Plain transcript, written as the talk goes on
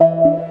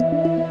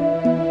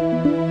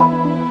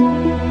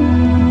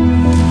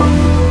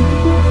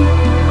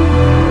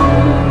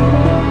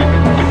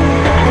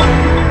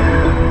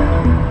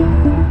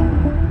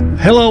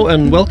Hello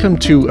and welcome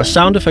to a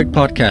sound effect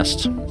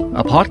podcast,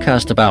 a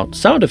podcast about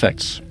sound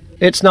effects.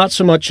 It's not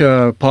so much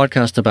a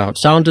podcast about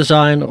sound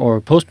design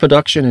or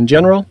post-production in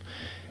general.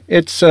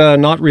 It's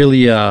not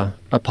really a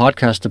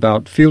podcast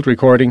about field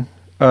recording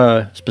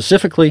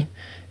specifically.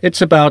 It's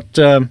about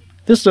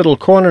this little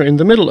corner in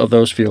the middle of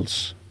those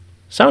fields,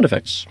 sound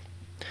effects.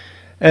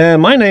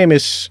 My name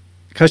is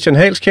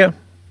Hagelskjaer.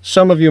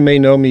 Some of you may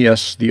know me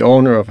as the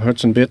owner of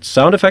Hertz & Bits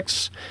Sound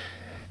Effects.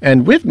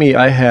 And with me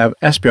I have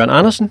Asbjoern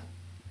Andersen,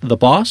 the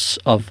boss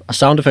of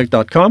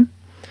soundeffect.com.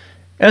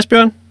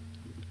 Asbjoern,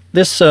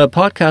 this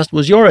podcast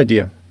was your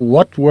idea.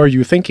 What were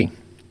you thinking?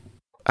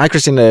 Hi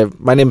Christian,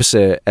 my name is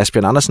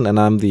Asbjoern Andersen and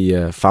I'm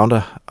the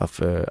founder of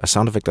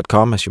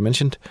soundeffect.com, as you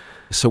mentioned.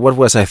 So what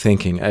was I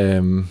thinking?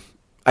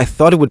 I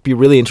thought it would be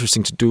really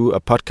interesting to do a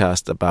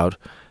podcast about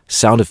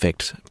sound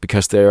effects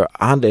because there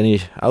aren't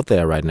any out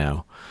there right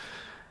now.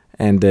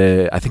 And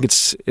I think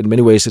it's, in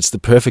many ways, it's the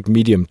perfect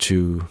medium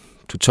to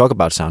talk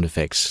about sound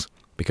effects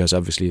because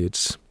obviously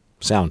it's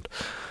sound.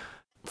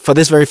 For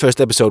this very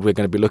first episode, we're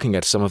going to be looking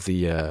at some of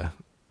the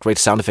great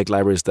sound effect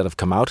libraries that have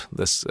come out.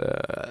 There's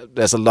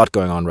a lot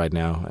going on right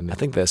now, and I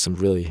think there's some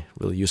really,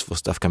 really useful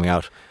stuff coming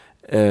out.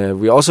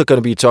 We're also going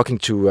to be talking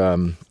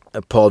to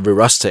Paul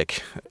Virostek.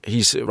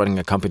 He's running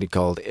a company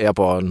called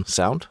Asbjoern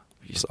Sound.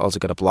 He's also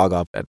got a blog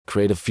up at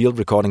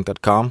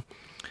creativefieldrecording.com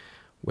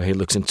where he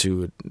looks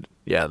into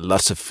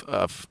lots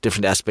of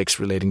different aspects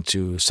relating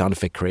to sound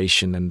effect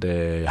creation and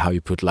how you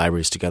put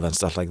libraries together and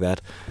stuff like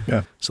that.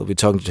 Yeah. So we'll be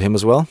talking to him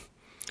as well.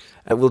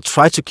 And we'll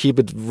try to keep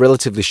it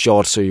relatively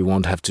short so you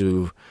won't have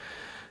to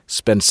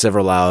spend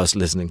several hours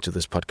listening to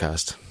this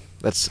podcast.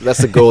 That's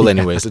the goal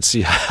anyways. Let's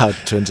see how it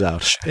turns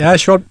out. Yeah,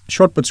 short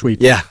but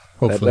sweet. Yeah,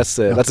 hopefully.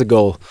 That's a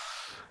goal.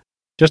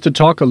 Just to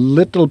talk a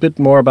little bit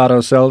more about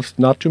ourselves,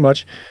 not too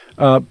much,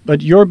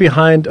 but you're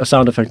behind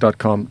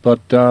soundeffect.com.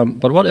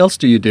 But what else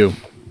do you do?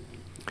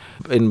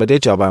 In my day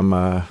job, I'm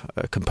a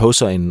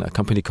composer in a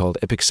company called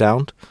Epic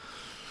Sound.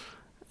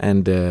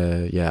 And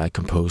I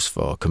compose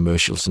for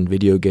commercials and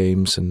video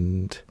games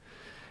and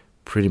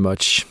pretty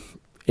much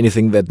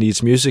anything that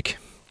needs music.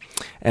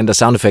 And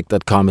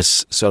soundeffect.com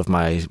is sort of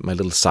my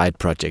little side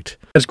project.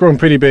 It's grown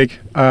pretty big.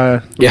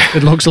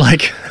 It looks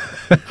like.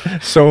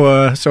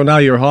 So now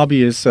your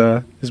hobby is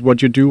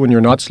what you do when you're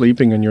not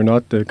sleeping and you're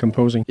not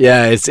composing.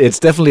 Yeah, it's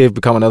definitely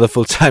become another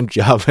full-time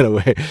job in a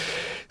way.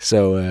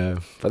 So,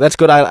 but that's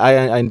good.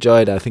 I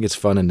enjoy it. I think it's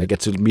fun, and I get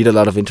to meet a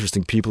lot of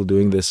interesting people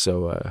doing this.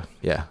 So,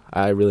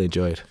 I really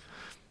enjoy it.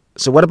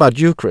 So, what about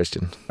you,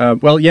 Christian? I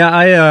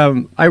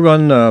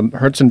run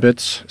Hertz &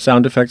 Bits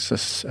Sound Effects,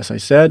 as I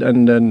said,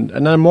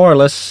 and I'm more or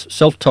less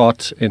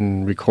self-taught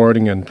in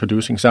recording and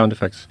producing sound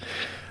effects.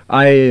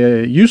 I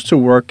used to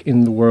work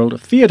in the world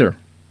of theater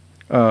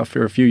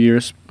for a few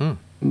years,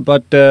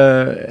 but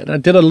I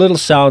did a little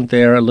sound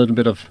there, a little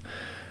bit of.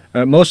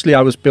 Mostly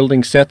I was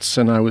building sets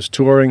and I was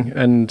touring,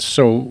 and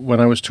so when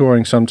I was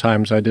touring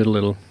sometimes I did a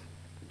little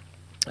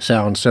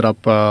sound, set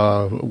up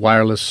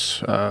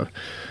wireless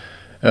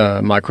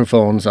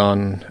microphones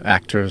on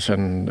actors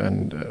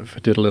and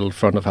did a little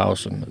front of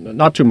house, and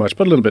not too much,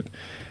 but a little bit.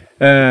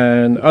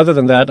 And other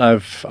than that,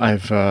 I've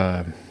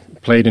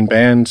played in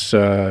bands,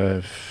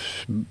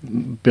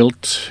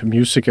 built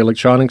music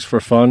electronics for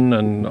fun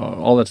and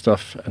all that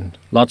stuff, and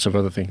lots of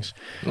other things.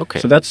 Okay.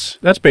 So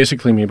that's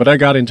basically me. But I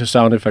got into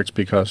sound effects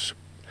because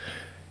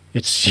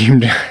it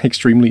seemed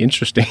extremely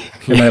interesting,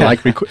 and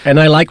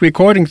I like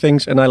recording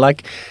things, and I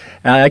like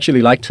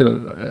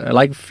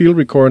field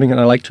recording, and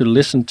I like to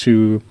listen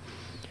to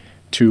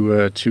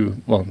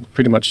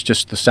pretty much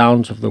just the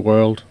sounds of the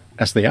world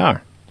as they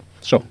are.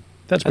 So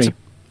that's me.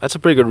 That's a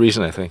pretty good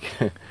reason, I think.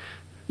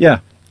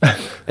 Yeah.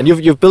 And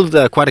you've built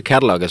quite a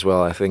catalog as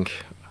well, I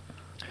think,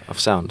 of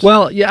sounds.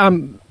 Well,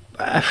 I'm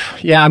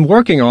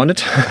working on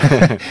it.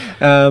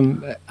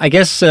 I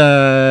guess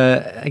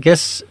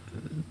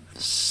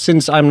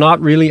since I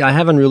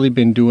haven't really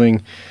been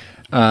doing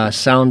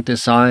sound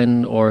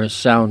design or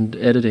sound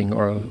editing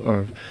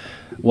or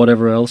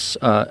whatever else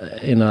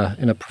in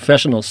a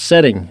professional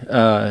setting.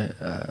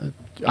 I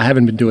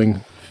haven't been doing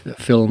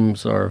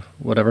films or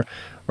whatever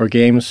or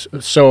games,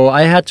 so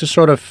I had to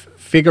sort of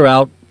figure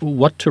out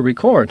what to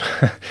record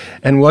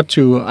and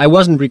I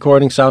wasn't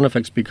recording sound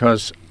effects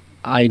because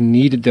I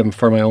needed them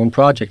for my own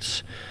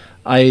projects.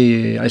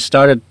 I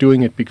started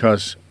doing it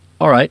because,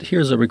 all right,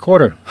 here's a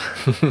recorder.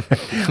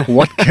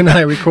 What can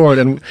I record?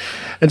 And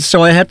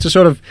so I had to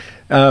sort of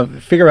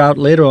figure out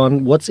later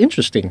on what's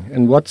interesting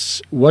and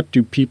what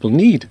do people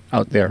need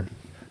out there.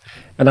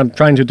 And I'm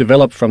trying to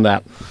develop from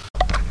that.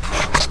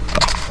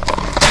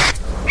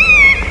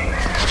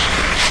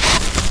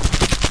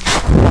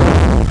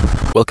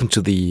 Welcome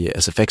to the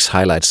SFX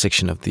highlights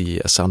section of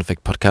the Sound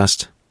Effect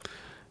podcast.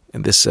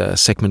 In this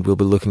segment, we'll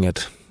be looking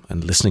at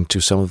and listening to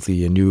some of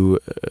the new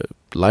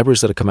libraries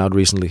that have come out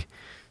recently.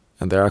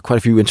 And there are quite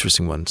a few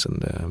interesting ones,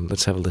 and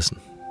let's have a listen.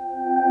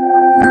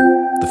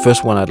 The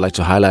first one I'd like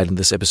to highlight in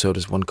this episode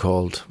is one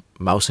called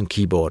Mouse and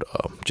Keyboard,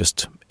 or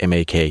just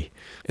MAK.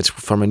 It's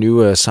from a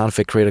new sound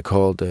effect creator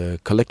called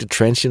Collected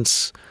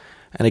Transients,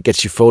 And it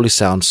gets you Foley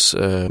sounds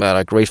that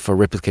are great for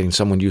replicating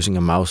someone using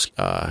a mouse,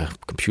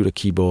 computer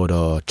keyboard,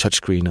 or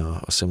touchscreen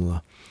or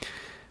similar.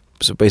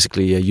 So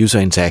basically, user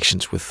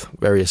interactions with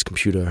various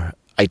computer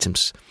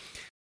items.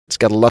 It's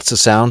got lots of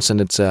sounds,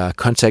 and it's a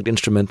contact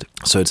instrument,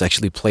 so it's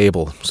actually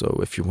playable. So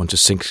if you want to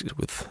sync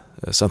with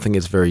something,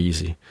 it's very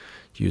easy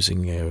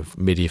using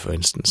MIDI, for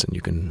instance, and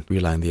you can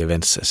realign the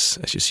events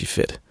as you see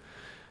fit.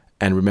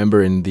 And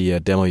remember, in the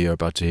demo you're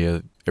about to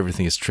hear,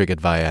 everything is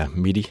triggered via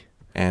MIDI,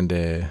 and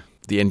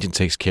the engine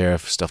takes care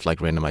of stuff like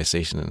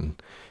randomization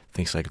and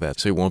things like that.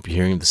 So you won't be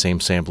hearing the same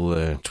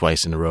sample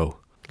twice in a row.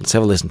 Let's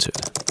have a listen to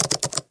it.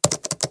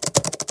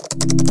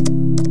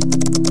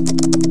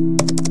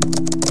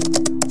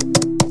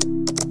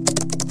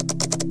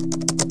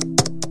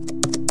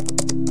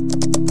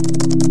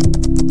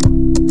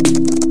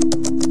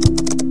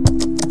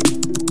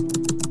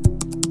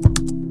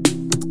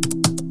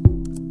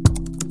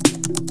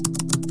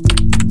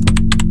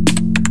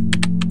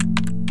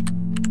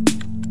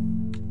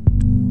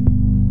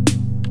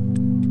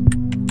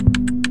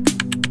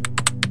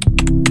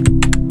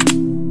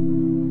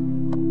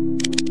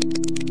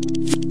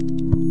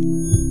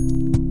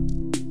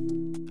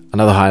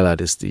 Another highlight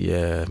is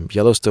the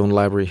Yellowstone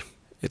library.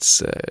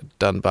 It's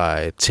done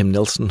by Tim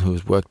Nelson,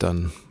 who's worked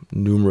on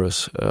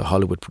numerous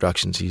Hollywood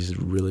productions. He's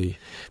really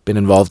been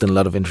involved in a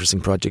lot of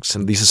interesting projects,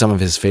 and these are some of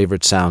his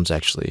favorite sounds,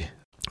 actually.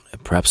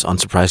 Perhaps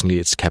unsurprisingly,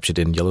 it's captured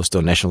in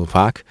Yellowstone National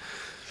Park,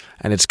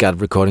 and it's got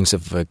recordings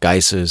of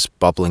geysers,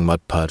 bubbling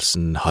mud pots,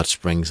 and hot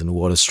springs, and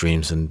water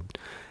streams, and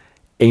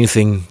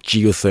anything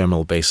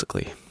geothermal,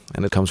 basically.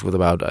 And it comes with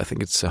about, I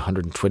think it's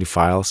 120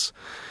 files,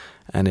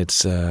 and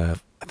it's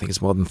I think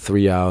it's more than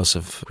 3 hours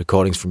of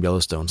recordings from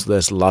Yellowstone, so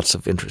there's lots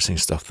of interesting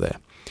stuff there.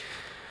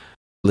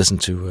 Listen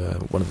to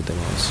one of the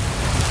demos.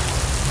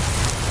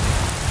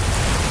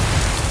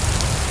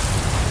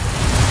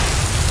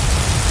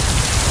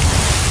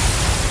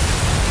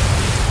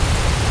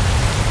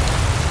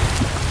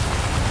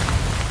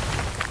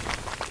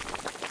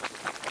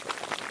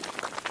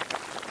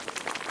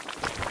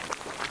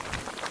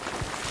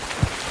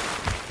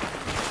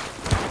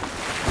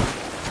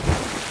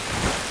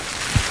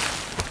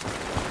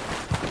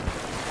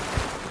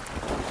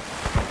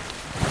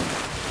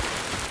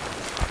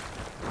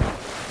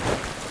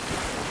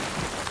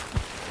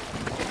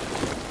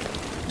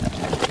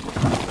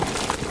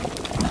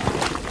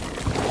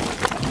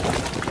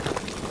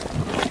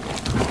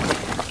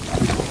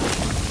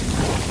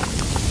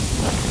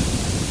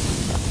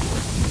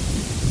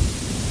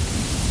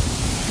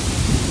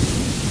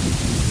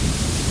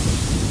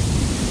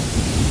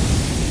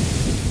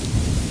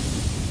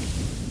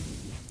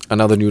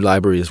 Another new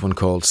library is one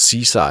called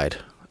Seaside,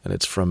 and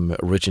it's from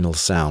Original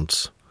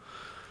Sounds.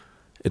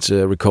 It's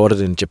recorded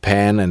in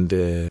Japan and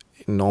in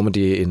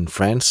Normandy in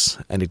France,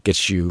 and it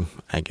gets you,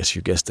 I guess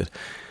you guessed it,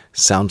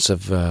 sounds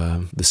of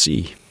the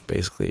sea,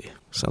 basically,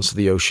 sounds of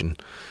the ocean.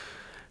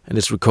 And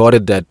it's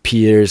recorded at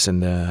piers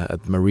and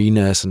at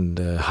marinas and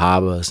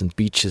harbors and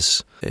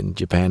beaches in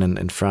Japan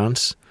and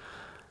France.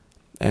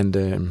 And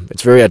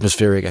it's very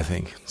atmospheric, I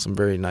think. Some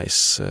very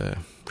nice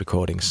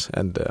recordings.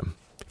 And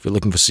if you're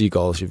looking for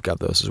seagulls, you've got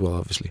those as well,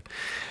 obviously.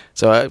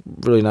 So a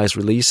really nice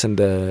release, and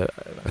I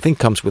think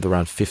comes with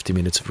around 50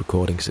 minutes of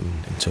recordings in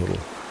total.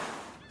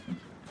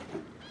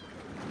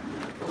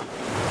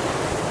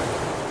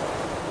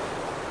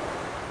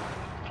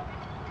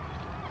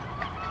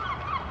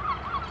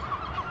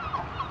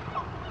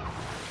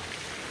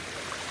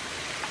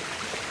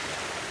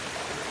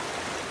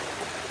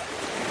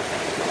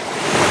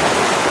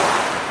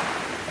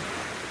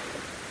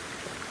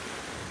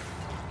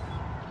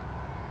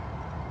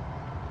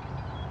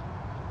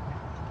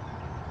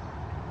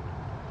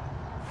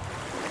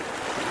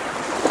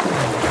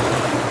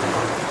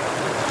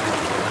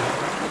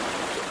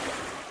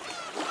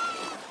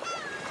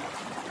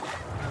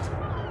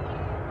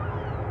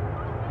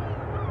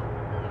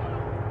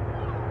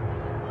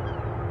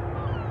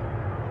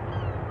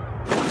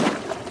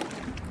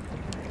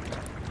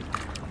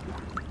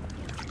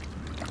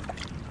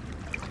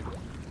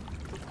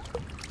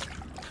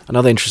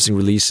 Another interesting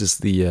release is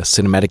the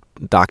Cinematic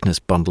Darkness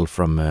bundle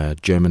from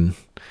German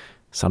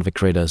sound effect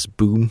creators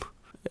Boom.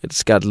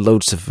 It's got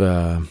loads of,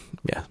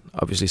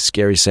 obviously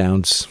scary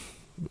sounds,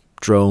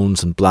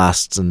 drones and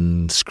blasts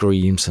and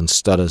screams and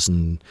stutters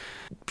and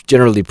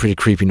generally pretty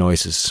creepy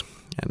noises.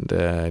 And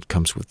it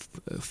comes with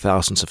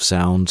thousands of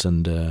sounds,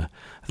 and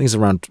I think it's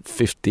around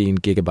 15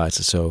 gigabytes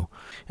or so.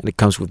 And it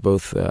comes with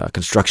both a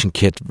construction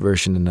kit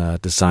version and a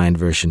designed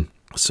version.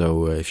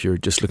 So if you're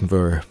just looking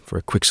for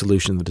a quick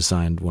solution, the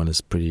designed one is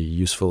pretty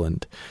useful.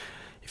 And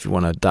if you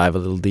want to dive a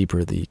little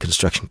deeper, the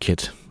construction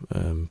kit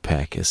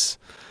pack is,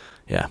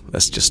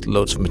 that's just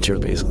loads of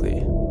material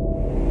basically.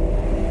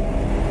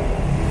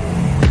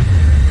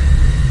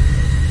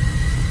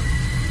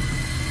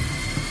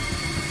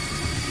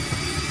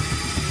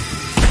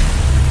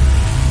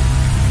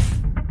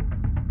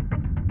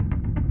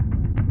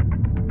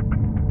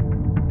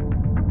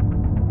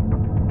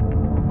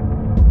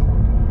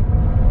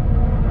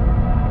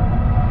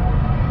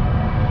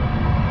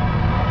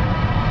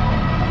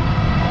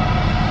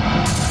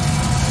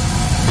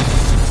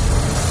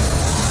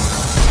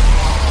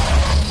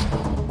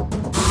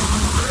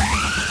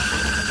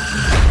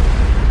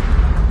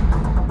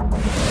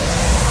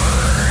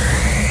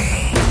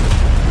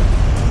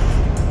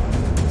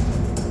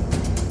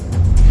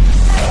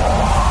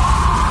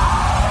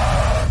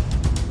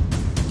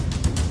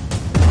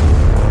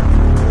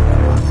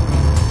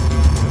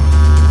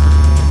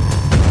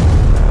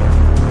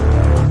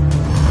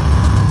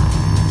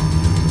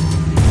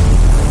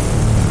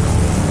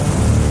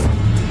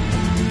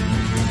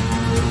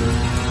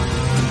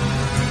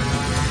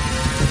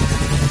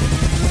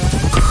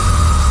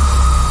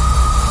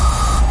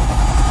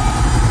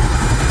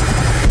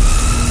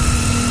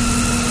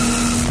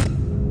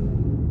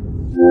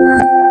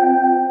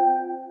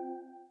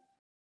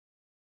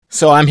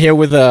 So I'm here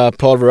with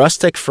Paul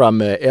Verostek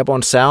from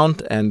Airborne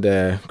Sound and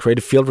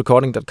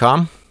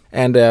creativefieldrecording.com.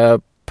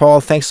 And Paul,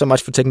 thanks so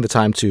much for taking the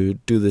time to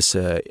do this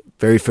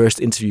very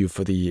first interview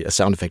for the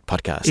Sound Effect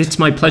podcast. It's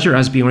my pleasure,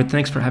 Asbjoern.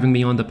 Thanks for having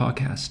me on the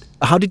podcast.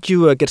 How did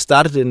you get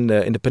started in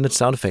independent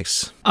sound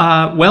effects?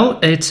 Well,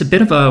 it's a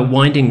bit of a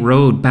winding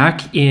road.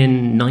 Back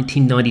in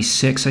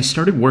 1996, I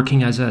started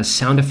working as a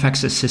sound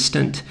effects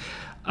assistant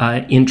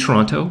in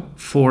Toronto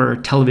for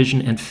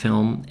television and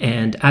film.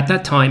 And at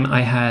that time,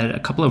 I had a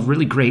couple of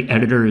really great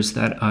editors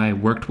that I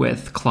worked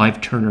with, Clive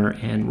Turner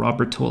and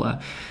Robert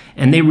Tola.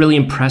 And they really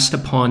impressed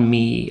upon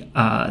me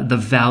the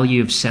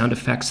value of sound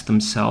effects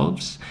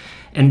themselves.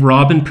 And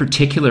Rob in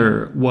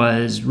particular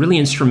was really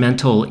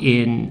instrumental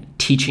in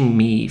teaching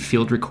me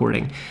field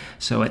recording.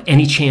 So at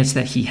any chance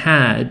that he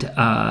had,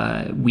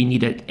 we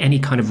needed any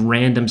kind of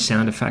random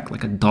sound effect,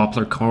 like a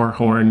Doppler car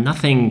horn,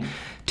 nothing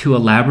too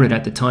elaborate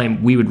at the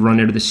time. We would run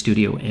into the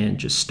studio and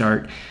just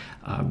start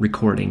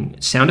recording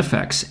sound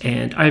effects.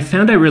 And I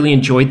found I really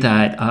enjoyed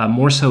that,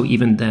 more so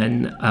even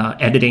than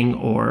editing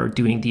or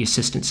doing the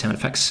assistant sound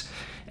effects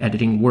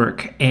editing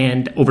work.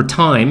 And over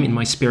time, in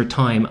my spare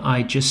time,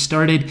 I just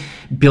started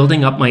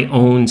building up my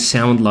own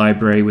sound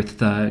library with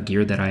the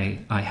gear that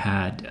I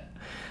had.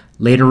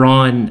 Later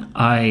on,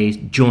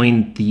 I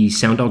joined the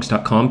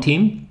sounddogs.com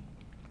team.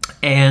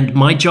 And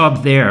my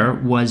job there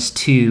was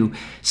to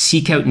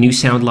seek out new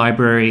sound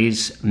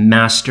libraries,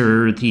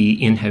 master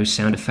the in-house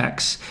sound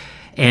effects.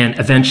 And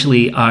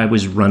eventually I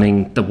was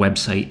running the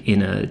website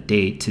in a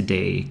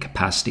day-to-day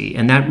capacity.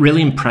 And that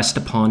really impressed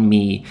upon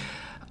me.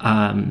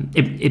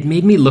 It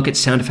made me look at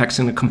sound effects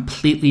in a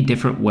completely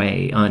different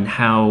way on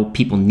how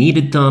people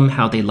needed them,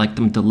 how they liked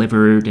them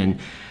delivered, and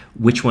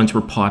which ones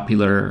were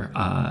popular.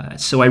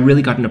 So I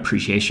really got an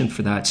appreciation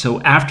for that. So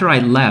after I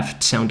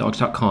left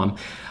sounddogs.com,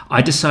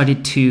 I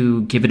decided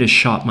to give it a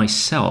shot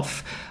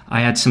myself.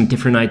 I had some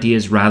different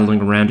ideas rattling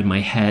around in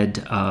my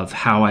head of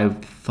how I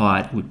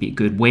thought would be a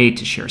good way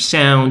to share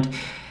sound.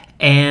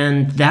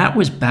 And that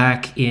was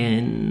back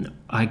in,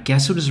 I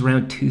guess it was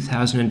around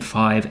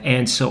 2005.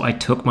 And so I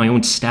took my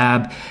own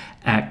stab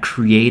at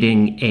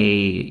creating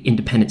a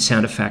independent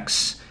sound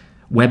effects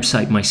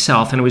website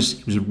myself. And it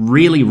was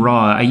really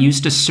raw. I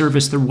used a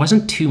service. There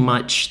weren't too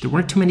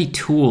many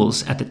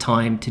tools at the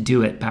time to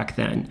do it back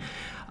then.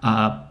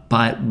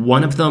 But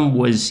one of them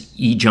was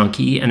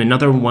eJunkie, and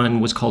another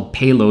one was called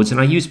Payloads. And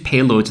I used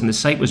Payloads, and the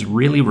site was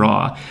really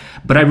raw.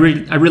 But I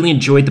really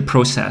enjoyed the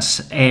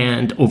process.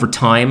 And over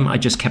time, I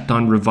just kept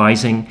on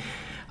revising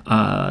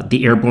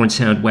the Airborne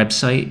Sound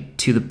website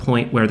to the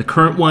point where the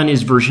current one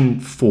is version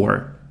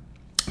 4.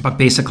 But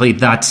basically,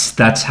 that's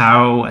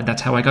how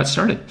I got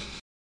started.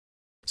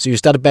 So you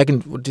started back in,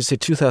 what did you say,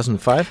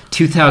 2005?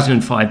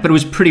 2005, but it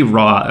was pretty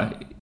raw.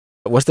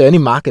 Was there any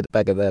market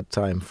back at that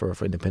time for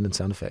independent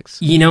sound effects?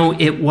 You know,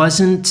 I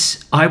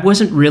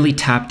wasn't really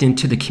tapped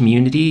into the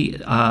community.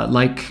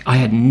 I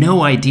had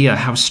no idea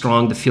how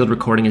strong the field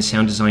recording and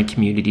sound design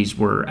communities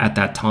were at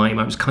that time.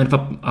 I was kind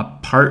of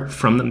apart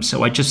from them.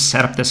 So I just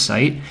set up the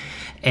site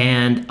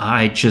and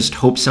I just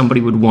hoped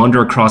somebody would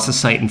wander across the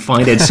site and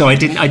find it. So I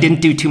didn't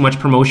do too much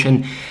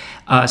promotion.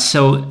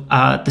 So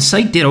the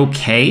site did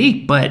okay,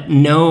 but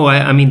no,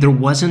 I mean, there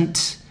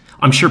wasn't...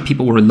 I'm sure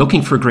people were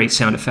looking for great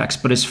sound effects,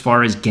 but as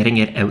far as getting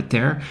it out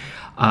there,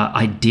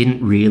 I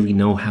didn't really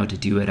know how to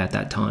do it at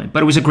that time.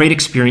 But it was a great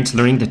experience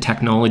learning the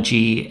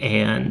technology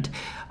and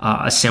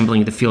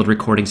assembling the field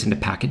recordings into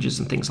packages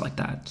and things like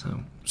that.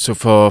 So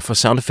for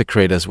sound effect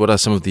creators, what are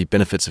some of the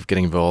benefits of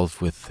getting involved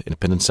with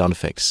independent sound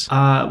effects?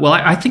 Well,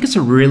 I think it's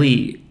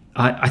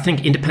I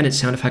think independent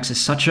sound effects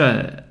is such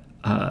a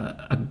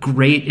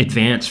great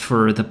advance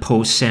for the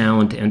post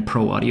sound and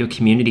pro audio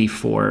community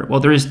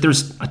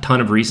there's a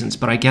ton of reasons,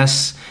 but I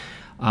guess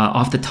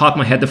off the top of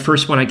my head, the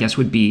first one I guess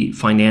would be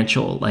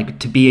financial. Like,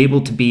 to be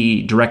able to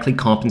be directly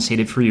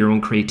compensated for your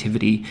own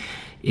creativity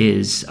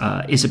is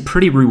a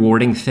pretty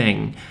rewarding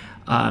thing.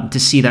 To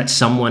see that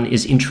someone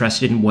is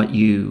interested in what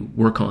you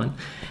work on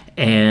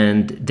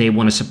and they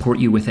want to support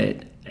you with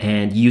it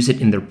and use it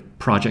in their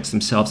projects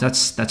themselves.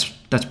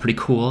 That's pretty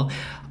cool.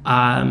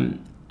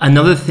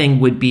 Another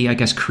thing would be, I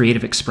guess,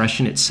 creative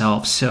expression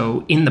itself.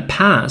 So in the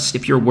past,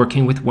 if you're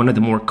working with one of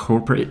the more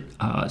corporate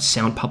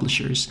sound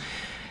publishers,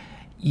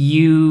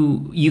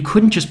 you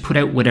couldn't just put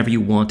out whatever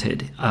you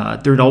wanted.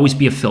 There'd always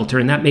be a filter,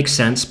 and that makes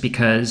sense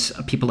because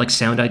people like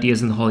Sound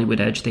Ideas and the Hollywood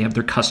Edge, they have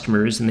their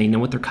customers and they know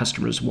what their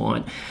customers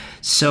want.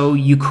 So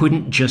you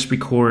couldn't just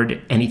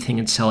record anything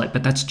and sell it,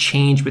 but that's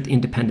changed with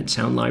independent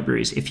sound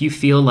libraries. If you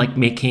feel like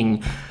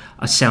making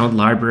a sound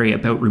library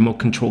about remote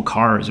control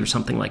cars or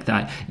something like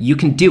that, you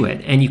can do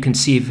it and you can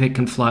see if it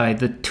can fly.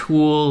 The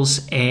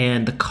tools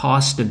and the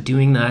cost of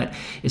doing that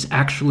is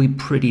actually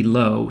pretty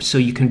low, so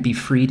you can be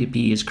free to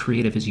be as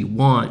creative as you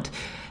want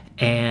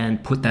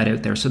and put that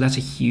out there. So that's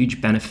a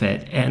huge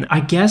benefit. And I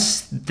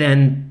guess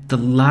then the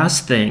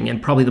last thing,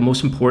 and probably the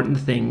most important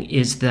thing,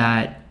 is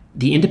that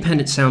the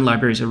independent sound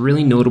libraries are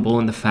really notable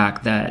in the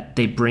fact that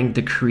they bring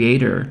the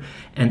creator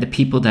and the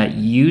people that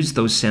use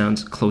those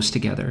sounds close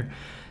together.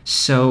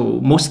 So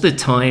most of the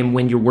time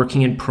when you're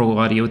working in pro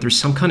audio, there's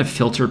some kind of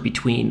filter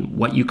between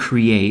what you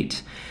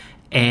create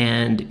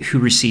and who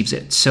receives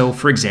it. So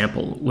for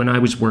example, when I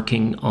was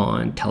working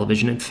on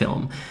television and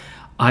film,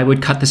 I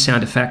would cut the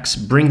sound effects,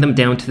 bring them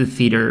down to the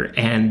theater,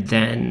 and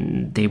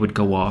then they would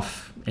go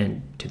off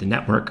and to the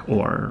network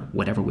or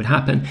whatever would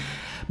happen.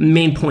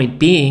 Main point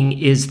being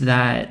is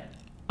that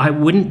I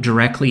wouldn't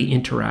directly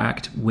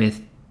interact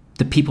with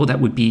the people that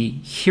would be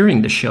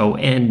hearing the show,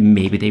 and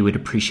maybe they would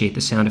appreciate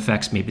the sound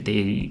effects, maybe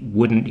they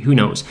wouldn't, who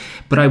knows,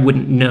 but I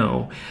wouldn't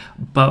know.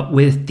 But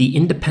with the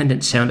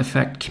independent sound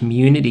effect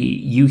community,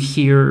 you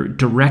hear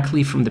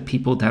directly from the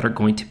people that are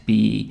going to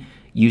be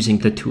using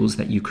the tools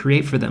that you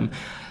create for them.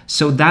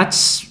 So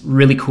that's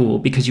really cool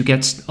because you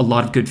get a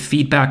lot of good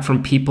feedback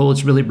from people.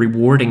 It's really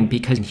rewarding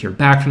because you hear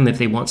back from them if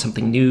they want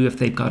something new, if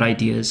they've got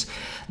ideas.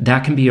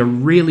 That can be a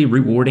really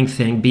rewarding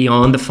thing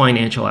beyond the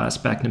financial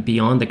aspect and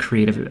beyond the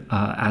creative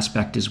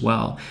aspect as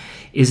well,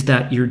 is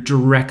that you're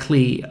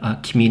directly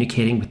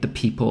communicating with the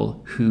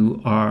people who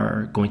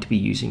are going to be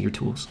using your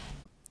tools.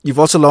 You've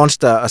also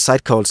launched a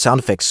site called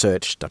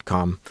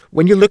SoundEffectsSearch.com.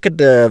 When you look at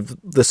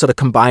the sort of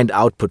combined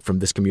output from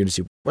this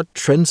community, what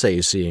trends are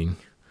you seeing?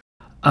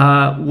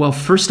 Well,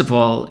 first of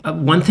all,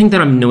 one thing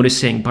that I'm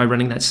noticing by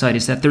running that site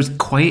is that there's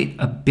quite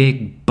a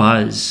big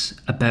buzz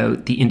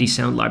about the indie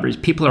sound libraries.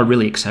 People are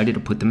really excited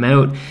to put them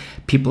out.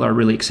 People are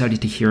really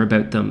excited to hear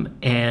about them.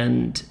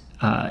 And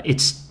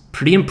it's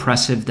pretty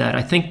impressive that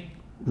I think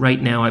right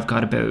now I've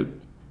got about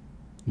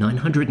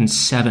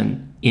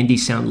 907 indie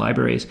sound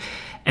libraries.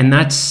 And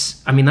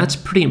that's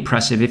pretty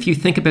impressive. If you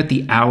think about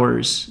the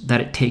hours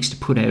that it takes to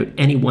put out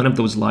any one of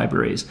those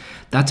libraries,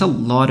 that's a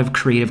lot of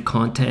creative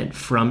content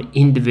from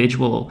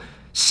individual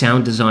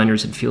sound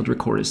designers and field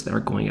recorders that are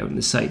going out on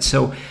the site.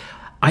 So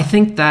I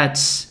think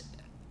that's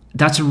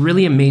a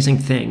really amazing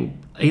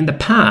thing. In the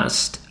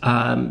past,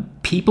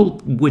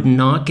 people would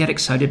not get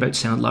excited about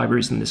sound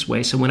libraries in this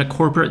way. So when a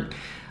corporate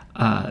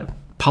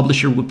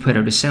publisher would put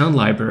out a sound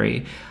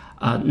library,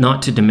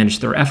 not to diminish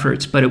their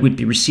efforts, but it would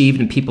be received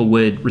and people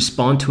would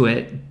respond to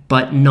it,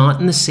 but not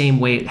in the same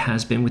way it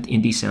has been with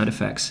indie sound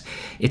effects.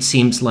 It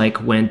seems like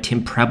when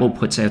Tim Preble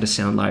puts out a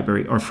sound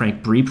library, or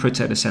Frank Bree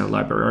puts out a sound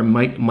library, or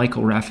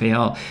Michael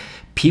Raphael,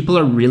 people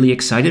are really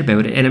excited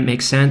about it. And it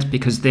makes sense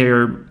because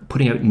they're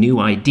putting out new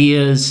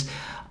ideas,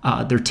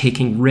 they're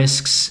taking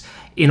risks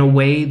in a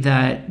way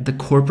that the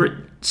corporate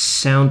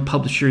sound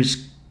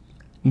publishers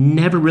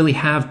never really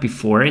have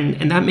before.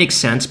 And that makes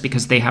sense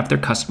because they have their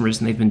customers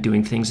and they've been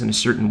doing things in a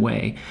certain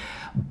way.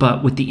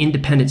 But with the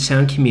independent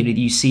sound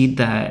community, you see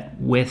that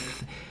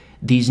with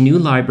these new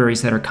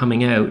libraries that are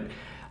coming out,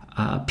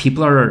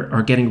 people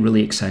are getting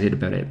really excited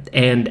about it.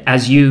 And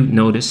as you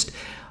noticed,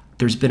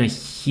 there's been a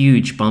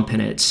huge bump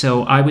in it.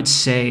 So I would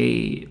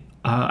say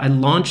I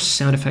launched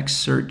Sound Effects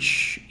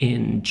Search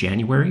in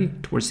January,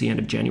 towards the end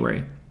of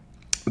January.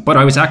 But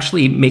I was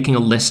actually making a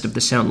list of the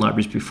sound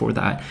libraries before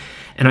that.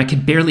 And I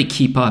could barely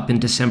keep up in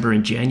December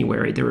and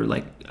January. There were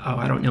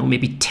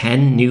maybe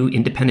 10 new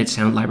independent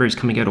sound libraries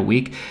coming out a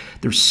week.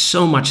 There's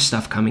so much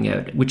stuff coming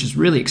out, which is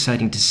really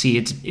exciting to see.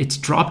 It's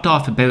dropped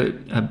off about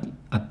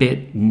a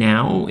bit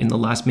now in the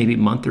last maybe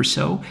month or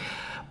so,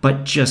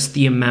 but just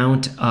the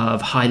amount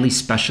of highly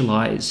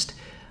specialized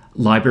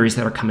libraries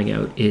that are coming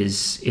out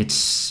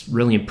it's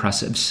really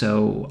impressive.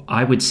 So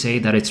I would say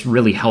that it's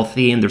really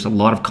healthy and there's a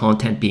lot of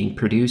content being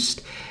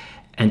produced.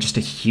 And just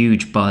a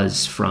huge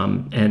buzz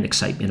from and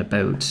excitement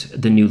about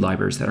the new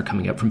libraries that are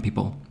coming out from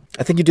people.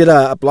 I think you did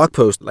a blog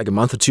post like a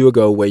month or two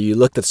ago where you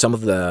looked at some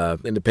of the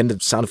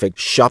independent sound effect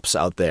shops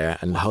out there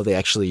and how they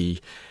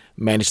actually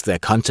manage their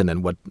content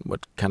and what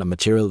kind of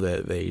material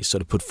they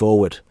sort of put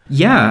forward.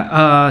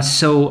 Yeah,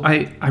 so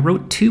I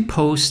wrote 2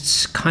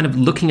 posts kind of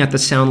looking at the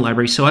sound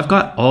library. So I've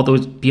got all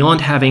those,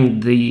 beyond having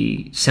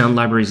the sound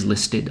libraries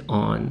listed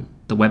on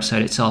the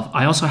website itself,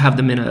 I also have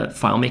them in a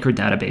FileMaker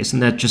database,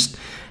 and that just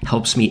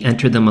helps me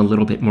enter them a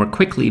little bit more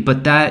quickly.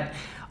 But that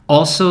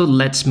also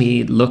lets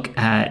me look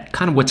at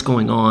kind of what's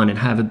going on and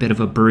have a bit of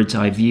a bird's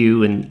eye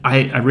view. And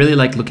I really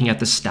like looking at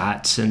the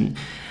stats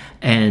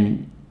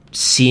and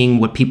seeing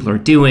what people are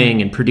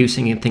doing and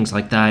producing and things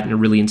like that, and it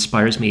really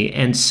inspires me.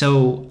 And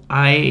so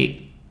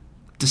I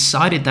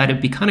decided that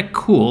it'd be kind of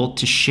cool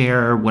to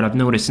share what I've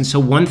noticed. And so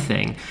one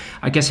thing,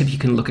 I guess if you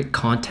can look at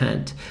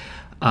content,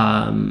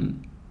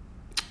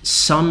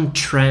 some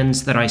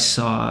trends that I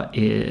saw,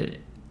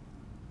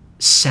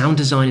 sound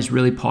design is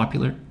really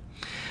popular.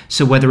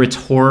 So whether it's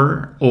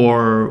horror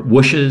or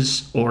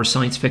whooshes or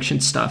science fiction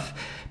stuff,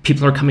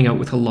 people are coming out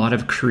with a lot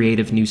of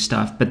creative new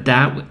stuff. But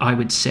that, I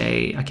would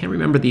say, I can't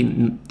remember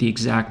the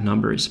exact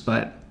numbers,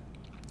 but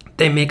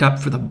they make up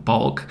for the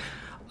bulk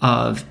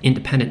of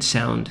independent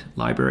sound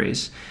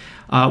libraries.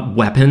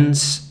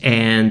 Weapons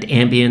and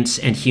ambience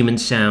and human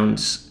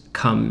sounds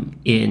come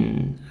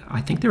in. I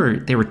think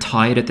they were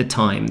tied at the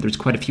time. There's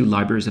quite a few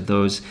libraries of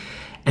those.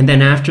 And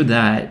then after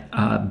that,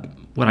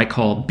 what I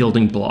call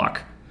building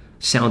block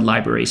sound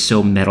libraries.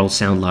 So metal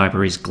sound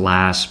libraries,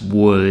 glass,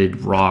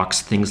 wood,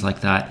 rocks, things like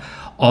that.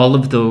 All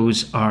of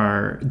those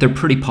they're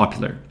pretty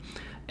popular.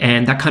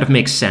 And that kind of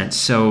makes sense.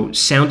 So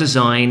sound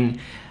design,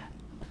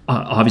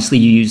 obviously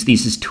you use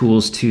these as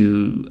tools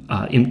to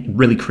in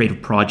really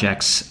creative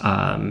projects,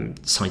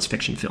 science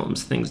fiction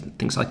films,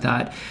 things like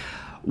that.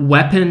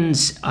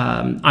 Weapons,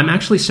 I'm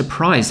actually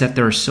surprised that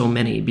there are so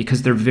many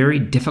because they're very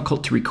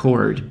difficult to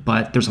record,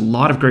 but there's a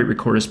lot of great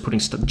recorders putting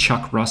stuff,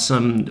 Chuck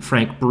Russum,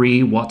 Frank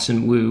Bree,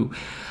 Watson Wu.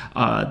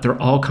 They're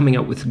all coming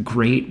out with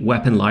great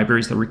weapon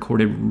libraries that are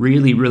recorded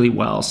really, really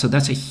well. So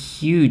that's a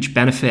huge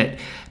benefit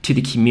to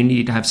the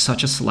community to have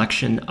such a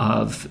selection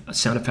of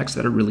sound effects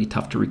that are really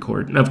tough to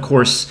record. And of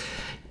course,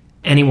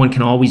 anyone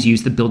can always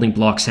use the building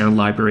block sound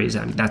libraries.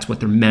 I mean, that's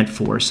what they're meant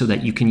for, so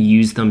that you can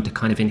use them to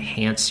kind of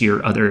enhance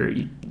your other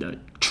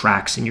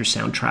tracks in your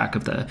soundtrack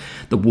of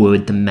the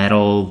wood, the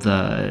metal,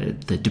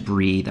 the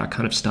debris, that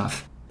kind of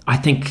stuff. I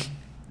think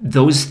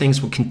those things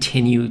will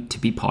continue to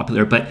be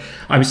popular. But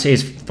I would say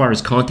as far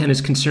as content is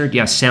concerned,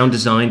 yeah, sound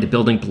design, the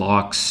building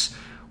blocks,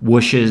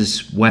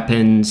 whooshes,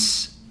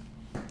 weapons,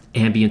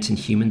 ambience, and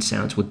human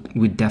sounds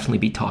would definitely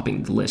be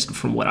topping the list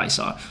from what I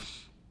saw.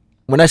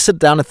 When I sit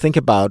down and think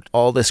about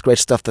all this great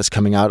stuff that's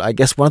coming out, I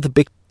guess one of the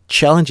big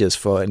challenges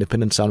for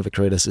independent sound effect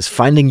creators is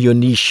finding your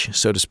niche,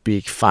 so to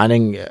speak,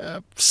 finding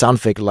sound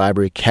effect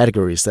library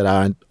categories that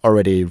aren't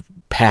already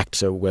packed,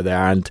 so where there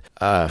aren't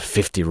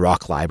 50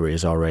 rock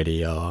libraries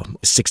already or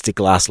 60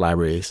 glass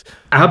libraries.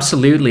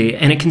 Absolutely.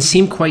 And it can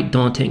seem quite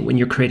daunting when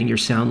you're creating your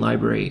sound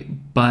library,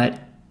 but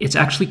it's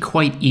actually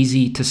quite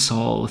easy to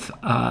solve.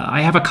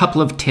 I have a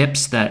couple of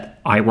tips that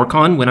I work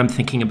on when I'm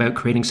thinking about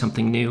creating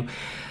something new.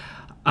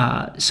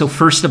 So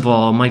first of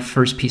all, my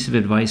first piece of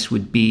advice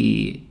would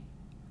be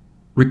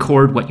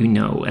record what you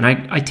know. And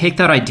I take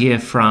that idea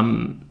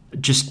from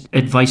just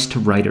advice to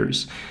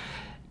writers.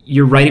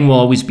 Your writing will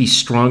always be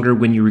stronger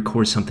when you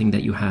record something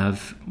that you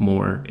have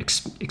more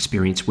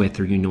experience with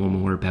or you know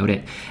more about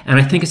it. And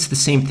I think it's the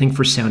same thing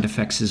for sound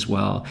effects as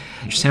well.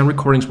 Your sound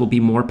recordings will be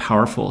more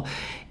powerful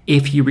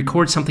if you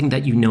record something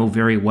that you know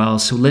very well.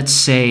 So let's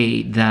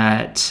say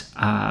that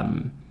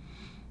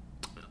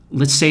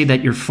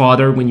your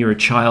father, when you were a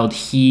child,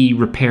 he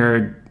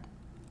repaired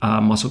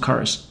muscle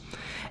cars.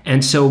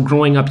 And so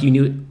growing up, you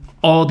knew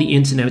all the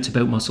ins and outs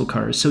about muscle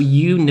cars. So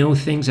you know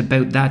things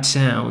about that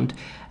sound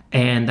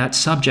and that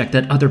subject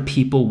that other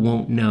people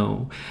won't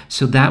know.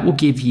 So that will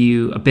give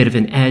you a bit of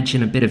an edge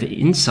and a bit of an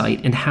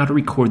insight in how to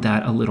record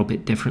that a little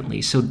bit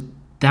differently. So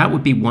that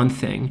would be one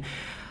thing.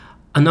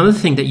 Another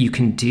thing that you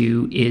can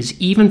do is,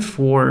 even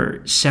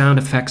for sound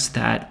effects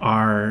that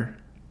are,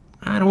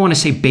 I don't want to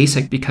say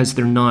basic because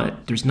they're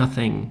not, there's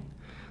nothing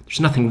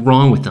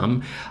wrong with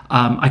them.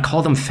 I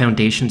call them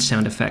foundation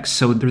sound effects.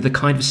 So they're the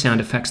kind of sound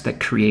effects that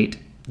create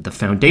the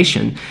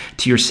foundation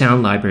to your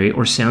sound library,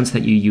 or sounds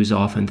that you use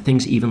often.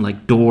 Things even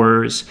like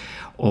doors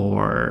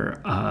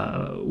or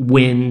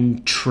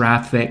wind,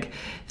 traffic,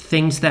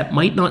 things that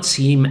might not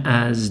seem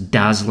as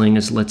dazzling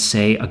as, let's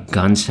say, a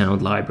gun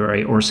sound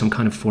library or some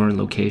kind of foreign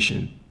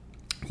location.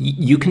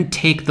 You can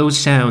take those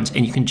sounds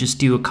and you can just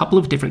do a couple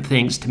of different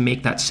things to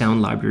make that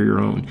sound library your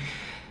own.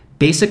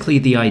 Basically,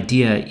 the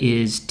idea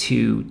is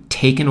to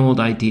take an old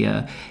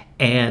idea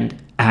and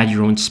add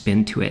your own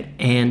spin to it.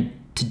 And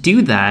to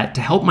do that,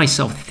 to help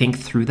myself think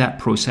through that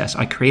process,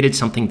 I created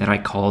something that I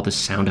call the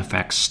sound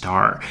effects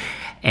star.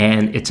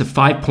 And it's a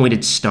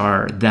 5-pointed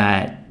star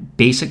that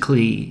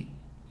basically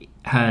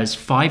has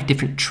 5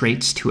 different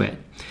traits to it.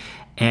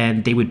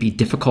 And they would be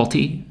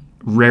difficulty,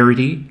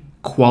 rarity,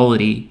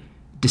 quality,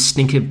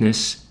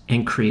 distinctiveness,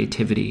 and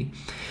creativity.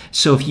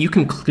 So if you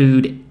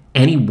conclude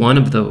any one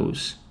of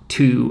those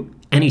to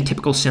any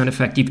typical sound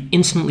effect, you've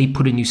instantly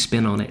put a new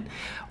spin on it.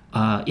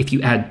 If you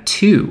add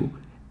 2,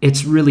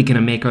 it's really going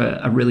to make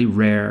a really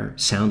rare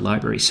sound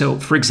library. So,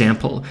 for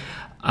example,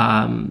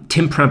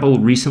 Tim Preble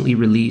recently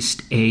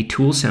released a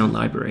Tool sound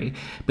library,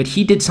 but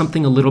he did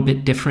something a little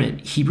bit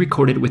different. He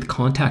recorded with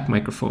contact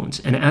microphones,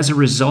 and as a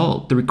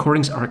result, the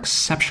recordings are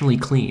exceptionally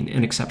clean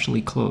and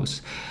exceptionally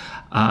close.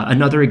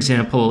 Another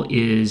example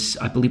is,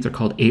 I believe they're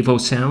called Avo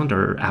Sound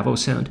or Avo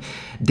Sound.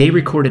 They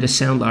recorded a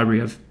sound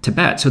library of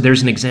Tibet. So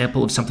there's an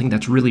example of something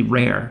that's really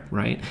rare,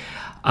 right?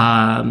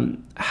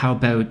 How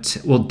about,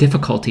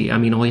 difficulty? I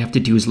mean, all you have to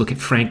do is look at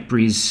Frank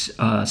Bree's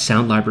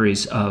sound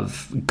libraries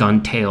of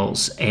gun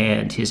tails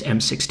and his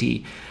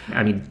M60.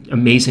 I mean,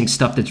 amazing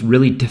stuff that's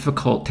really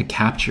difficult to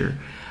capture.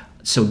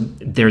 So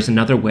there's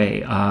another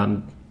way.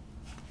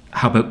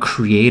 How about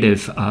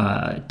creative?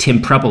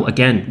 Tim Preble,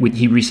 again,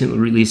 he recently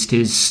released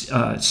his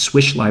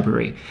Swish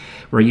library,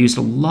 where he used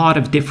a lot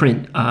of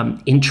different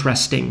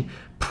interesting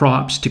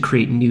props to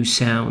create new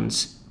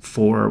sounds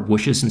for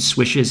whooshes and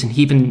swishes, and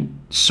he even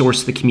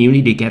sourced the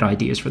community to get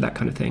ideas for that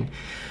kind of thing.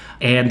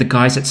 And the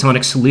guys at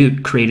Sonic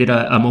Salute created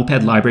a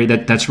moped library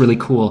that's really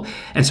cool.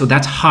 And so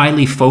that's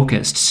highly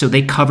focused. So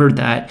they covered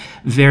that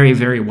very,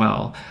 very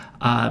well.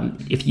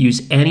 If you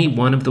use any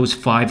one of those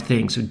 5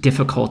 things, so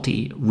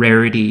difficulty,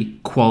 rarity,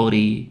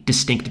 quality,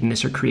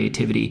 distinctiveness, or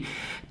creativity,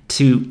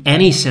 to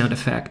any sound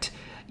effect,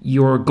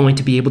 you're going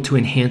to be able to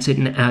enhance it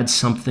and add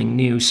something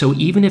new. So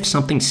even if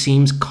something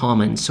seems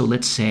common, so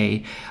let's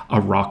say a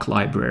rock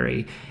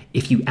library,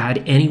 if you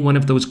add any one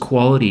of those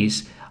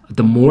qualities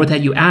the more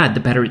that you add, the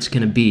better it's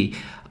going to be.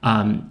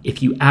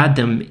 If you add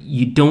them,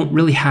 you don't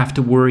really have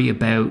to worry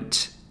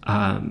about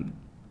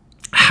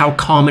how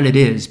common it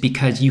is,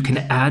 because you can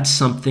add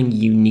something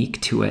unique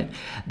to it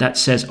that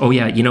says, oh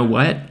yeah, you know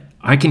what?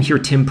 I can hear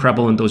Tim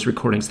Preble in those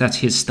recordings. That's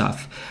his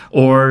stuff.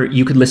 Or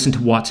you could listen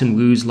to Watson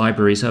Wu's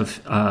libraries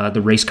of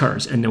the race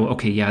cars and know,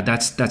 okay, yeah,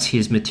 that's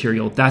his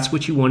material. That's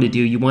what you want to do.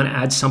 You want to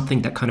add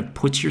something that kind of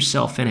puts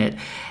yourself in it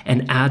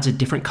and adds a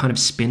different kind of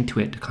spin to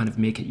it to kind of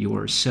make it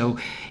yours. So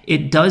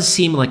it does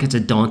seem like it's a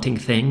daunting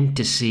thing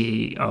to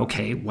see,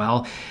 okay,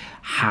 well,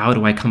 how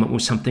do I come up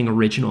with something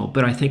original?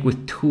 But I think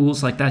with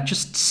tools like that,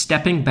 just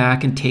stepping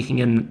back and taking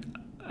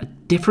a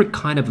different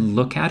kind of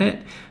look at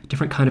it, a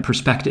different kind of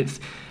perspective,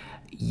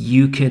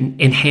 you can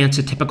enhance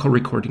a typical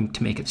recording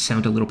to make it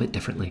sound a little bit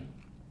differently.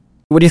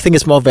 What do you think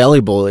is more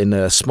valuable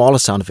in smaller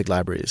sound effect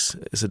libraries?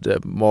 Is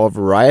it more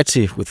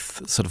variety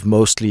with sort of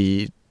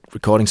mostly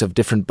recordings of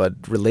different but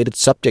related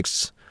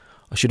subjects?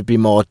 Or should it be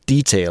more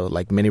detail,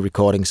 like many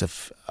recordings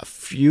of a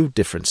few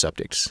different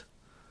subjects?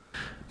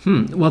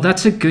 Well,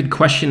 that's a good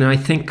question. And I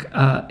think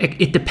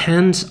it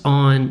depends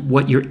on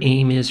what your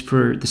aim is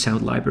for the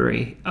sound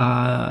library.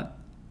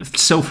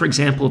 So, for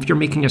example, if you're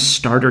making a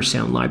starter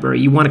sound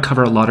library, you want to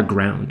cover a lot of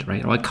ground,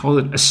 right? I call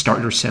it a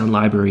starter sound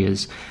library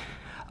is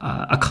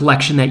a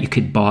collection that you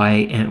could buy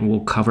and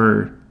will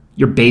cover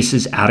your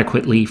bases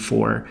adequately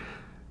for,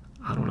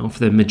 I don't know, for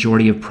the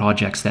majority of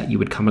projects that you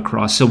would come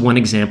across. So one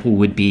example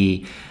would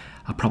be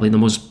probably the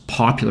most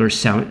popular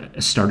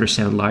starter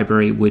sound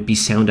library would be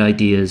Sound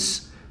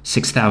Ideas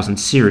 6000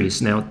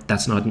 series. Now,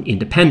 that's not an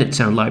independent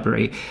sound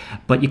library,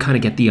 but you kind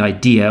of get the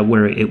idea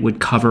where it would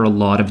cover a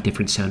lot of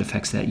different sound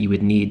effects that you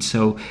would need.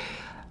 So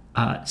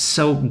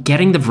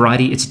getting the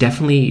variety, it's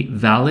definitely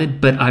valid,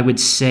 but I would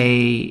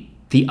say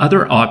the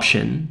other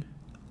option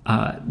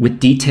with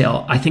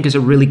detail, I think is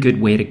a really good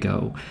way to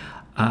go.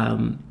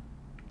 And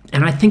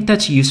I think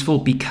that's useful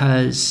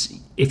because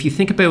if you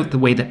think about the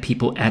way that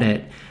people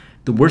edit,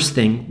 the worst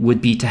thing would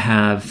be to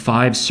have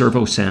 5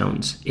 servo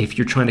sounds if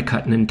you're trying to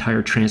cut an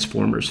entire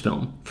Transformers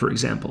film, for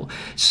example.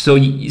 So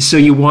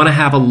you want to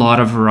have a lot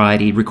of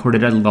variety,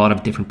 recorded at a lot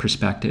of different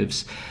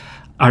perspectives.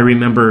 I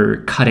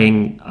remember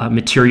cutting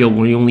material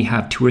where you only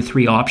have 2 or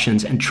 3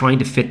 options and trying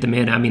to fit them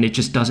in. I mean, it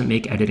just doesn't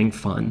make editing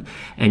fun.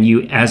 And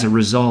you, as a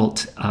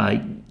result,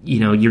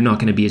 you're not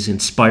going to be as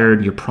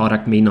inspired. Your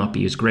product may not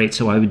be as great.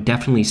 So I would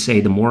definitely say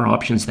the more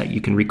options that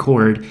you can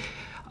record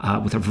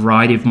with a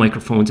variety of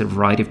microphones, a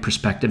variety of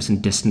perspectives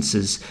and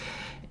distances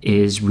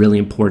is really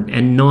important.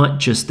 And not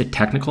just the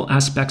technical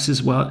aspects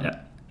as well.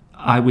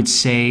 I would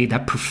say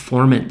that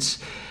performance,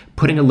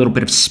 putting a little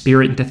bit of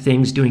spirit into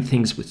things, doing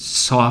things with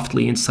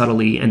softly and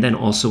subtly, and then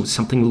also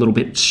something a little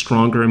bit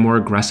stronger and more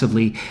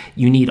aggressively.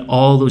 You need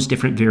all those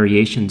different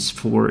variations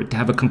to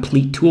have a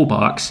complete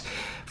toolbox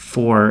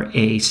for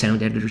a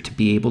sound editor to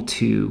be able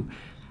to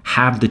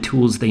have the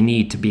tools they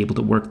need to be able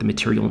to work the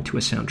material into a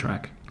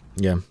soundtrack.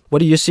 Yeah.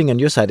 What are you seeing on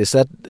your side?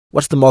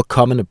 What's the more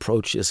common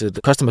approach? Is it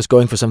customers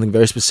going for something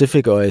very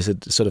specific, or is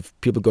it sort of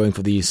people going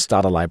for these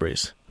starter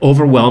libraries?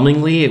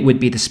 Overwhelmingly, it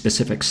would be the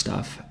specific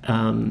stuff.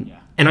 And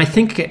I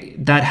think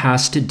that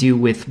has to do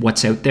with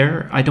what's out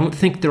there. I don't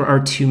think there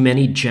are too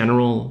many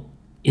general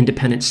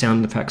independent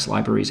sound effects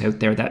libraries out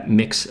there that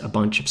mix a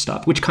bunch of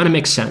stuff, which kind of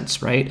makes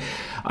sense, right?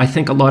 I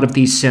think a lot of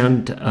these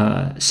sound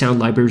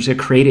libraries are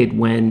created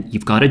when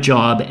you've got a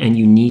job and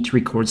you need to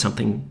record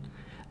something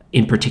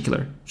in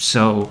particular.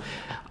 So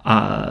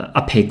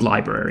a pig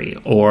library,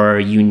 or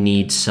you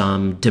need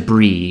some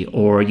debris,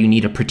 or you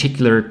need a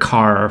particular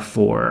car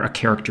for a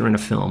character in a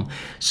film.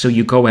 So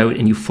you go out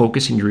and you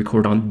focus and you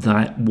record on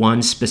that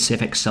one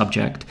specific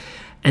subject.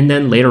 And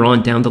then later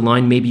on down the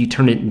line, maybe you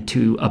turn it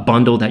into a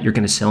bundle that you're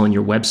going to sell on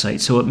your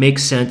website. So it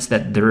makes sense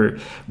that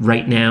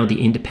right now,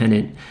 the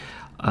independent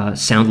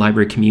sound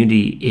library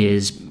community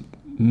is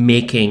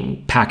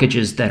making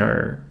packages that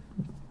are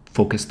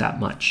focused that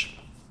much.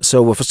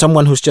 So for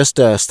someone who's just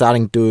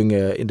starting doing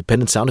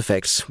independent sound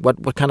effects,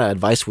 what kind of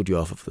advice would you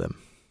offer for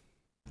them?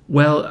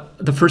 Well,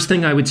 the first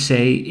thing I would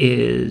say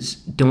is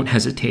don't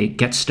hesitate,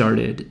 get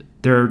started.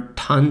 There are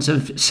tons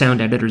of sound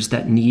editors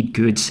that need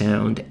good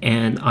sound,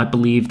 and I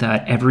believe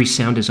that every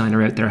sound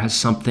designer out there has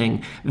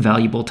something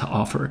valuable to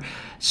offer.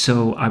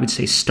 So I would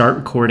say start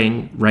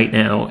recording right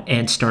now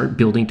and start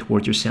building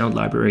towards your sound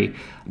library,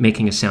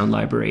 making a sound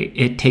library.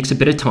 It takes a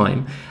bit of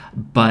time,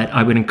 but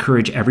I would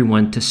encourage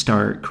everyone to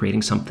start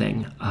creating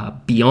something.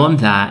 Beyond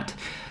that,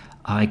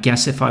 I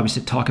guess if I was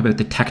to talk about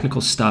the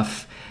technical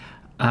stuff,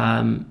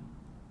 and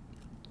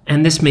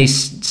this may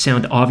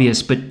sound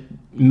obvious, but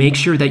make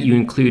sure that you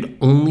include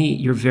only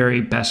your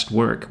very best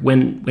work.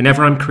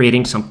 Whenever I'm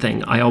creating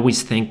something, I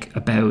always think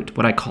about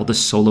what I call the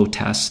solo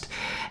test.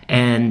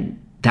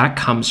 And that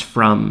comes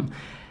from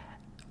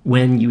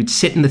when you would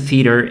sit in the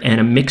theater and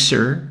a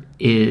mixer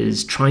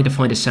is trying to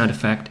find a sound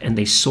effect and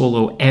they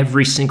solo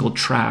every single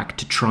track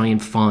to try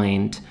and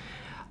find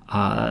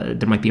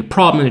there might be a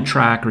problem in a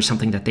track or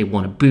something that they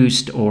want to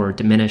boost or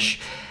diminish.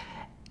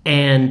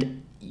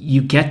 And you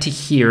get to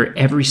hear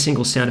every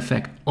single sound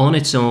effect on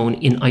its own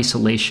in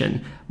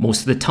isolation.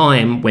 Most of the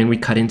time, when we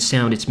cut in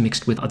sound, it's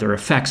mixed with other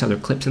effects, other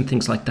clips and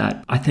things like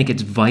that. I think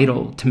it's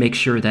vital to make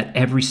sure that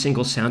every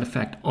single sound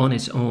effect on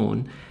its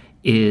own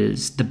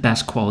is the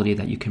best quality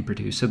that you can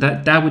produce. So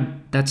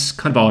that's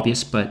kind of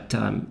obvious, but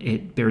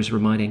it bears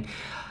reminding.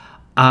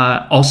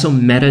 Also,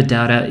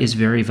 metadata is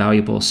very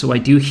valuable. So I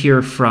do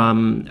hear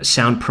from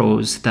sound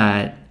pros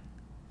that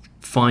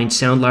find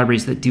sound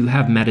libraries that do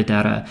have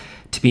metadata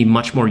to be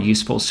much more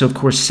useful. So of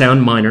course,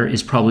 SoundMiner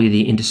is probably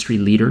the industry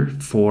leader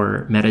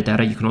for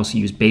metadata. You can also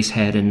use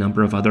Basehead and a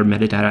number of other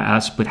metadata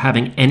apps, but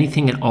having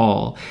anything at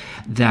all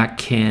that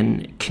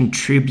can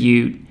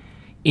contribute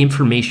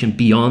information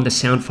beyond the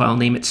sound file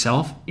name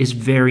itself is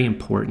very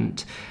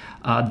important.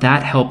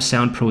 That helps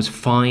sound pros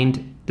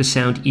find the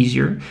sound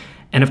easier.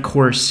 And of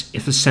course,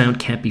 if a sound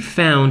can't be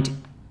found,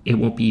 it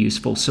won't be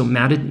useful. So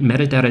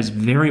metadata is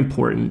very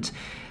important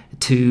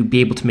to be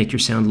able to make your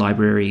sound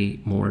library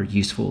more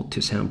useful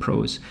to sound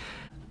pros.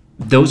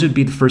 Those would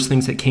be the first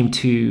things that came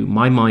to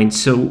my mind.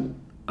 So,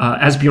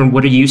 Asbjoern,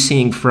 what are you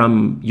seeing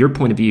from your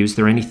point of view? Is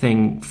there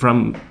anything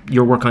from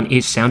your work on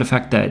a sound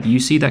effect that you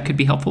see that could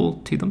be helpful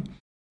to them?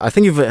 I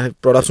think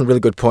you've brought up some really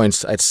good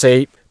points. I'd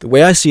say the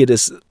way I see it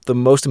is the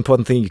most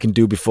important thing you can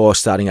do before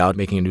starting out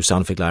making a new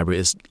sound effect library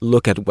is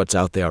look at what's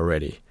out there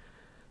already.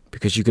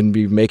 Because you can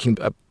be making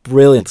a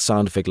brilliant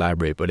sound effect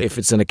library, but if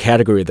it's in a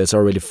category that's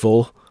already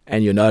full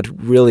and you're not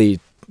really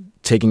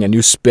taking a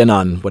new spin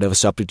on whatever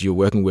subject you're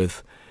working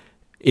with,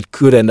 it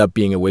could end up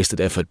being a wasted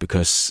effort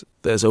because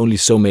there's only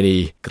so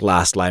many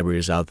glass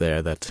libraries out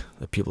there that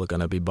people are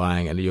going to be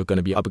buying, and you're going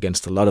to be up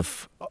against a lot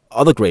of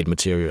other great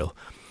material.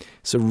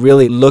 So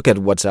really look at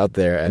what's out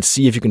there and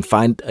see if you can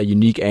find a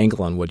unique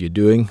angle on what you're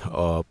doing,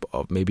 or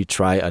maybe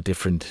try a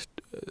different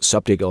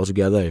subject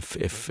altogether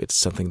if it's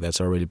something that's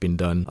already been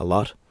done a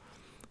lot.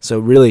 So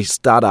really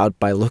start out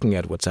by looking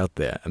at what's out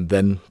there and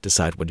then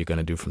decide what you're going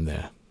to do from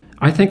there.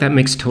 I think that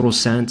makes total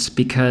sense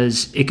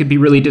because it could be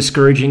really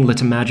discouraging.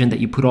 Let's imagine that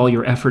you put all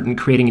your effort in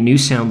creating a new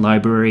sound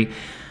library.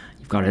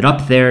 You've got it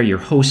up there, you're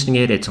hosting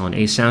it, it's on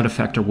a sound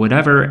effect or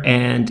whatever,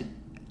 and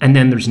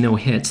then there's no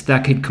hits.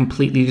 That could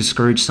completely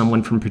discourage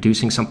someone from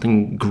producing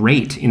something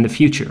great in the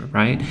future,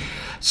 right?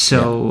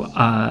 So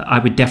I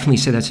would definitely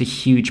say that's a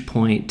huge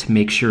point to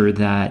make sure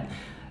that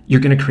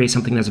you're going to create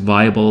something that's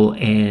viable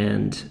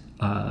and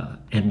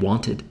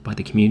wanted by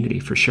the community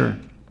for sure.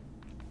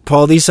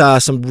 Paul, these are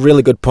some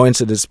really good points.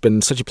 It has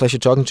been such a pleasure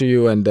talking to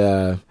you, and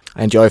I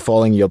enjoy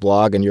following your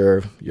blog and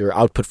your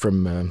output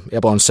from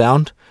Airborne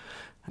Sound.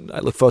 And I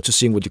look forward to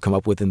seeing what you come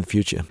up with in the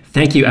future.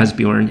 Thank you,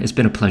 Asbjoern. It's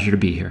been a pleasure to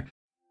be here.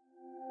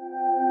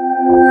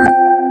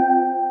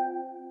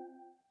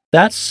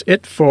 That's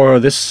it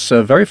for this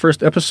very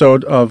first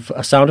episode of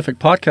a Sound Effect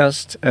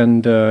podcast,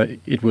 and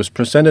it was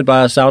presented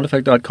by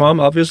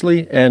SoundEffect.com,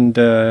 obviously, and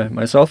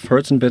myself,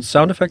 Hertz and Bits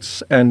Sound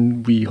Effects,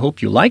 and we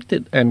hope you liked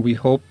it, and we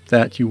hope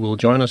that you will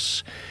join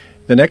us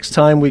the next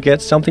time we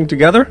get something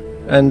together,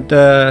 and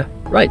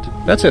right,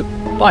 that's it.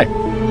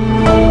 Bye.